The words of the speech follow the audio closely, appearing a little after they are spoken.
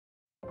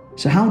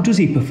So how does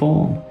he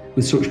perform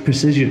with such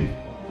precision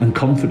and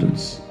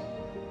confidence?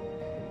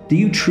 Do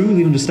you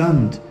truly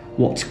understand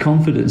what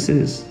confidence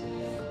is,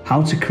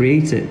 how to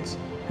create it,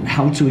 and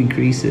how to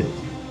increase it?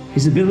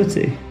 His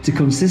ability to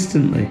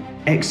consistently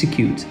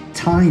execute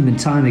time and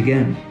time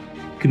again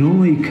can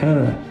only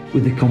occur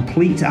with the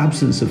complete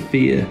absence of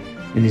fear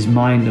in his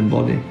mind and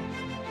body.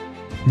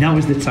 Now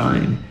is the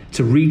time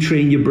to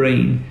retrain your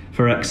brain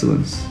for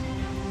excellence.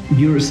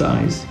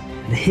 NeuroCise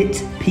and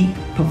hit peak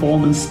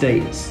performance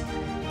states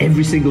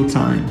every single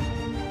time.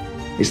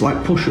 It's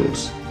like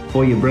push-ups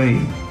for your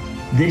brain.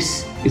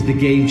 This is the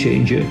game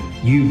changer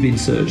you've been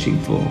searching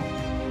for.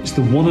 It's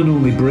the one and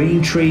only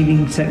brain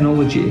training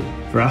technology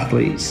for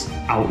athletes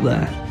out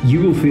there.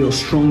 You will feel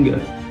stronger,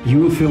 you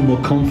will feel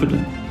more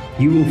confident,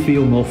 you will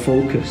feel more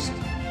focused.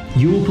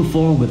 You will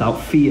perform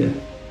without fear,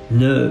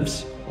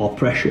 nerves, or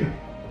pressure.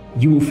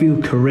 You will feel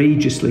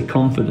courageously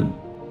confident.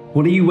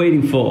 What are you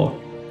waiting for?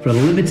 For a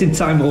limited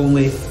time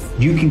only,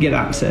 you can get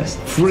access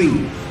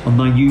free on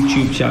my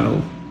YouTube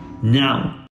channel now.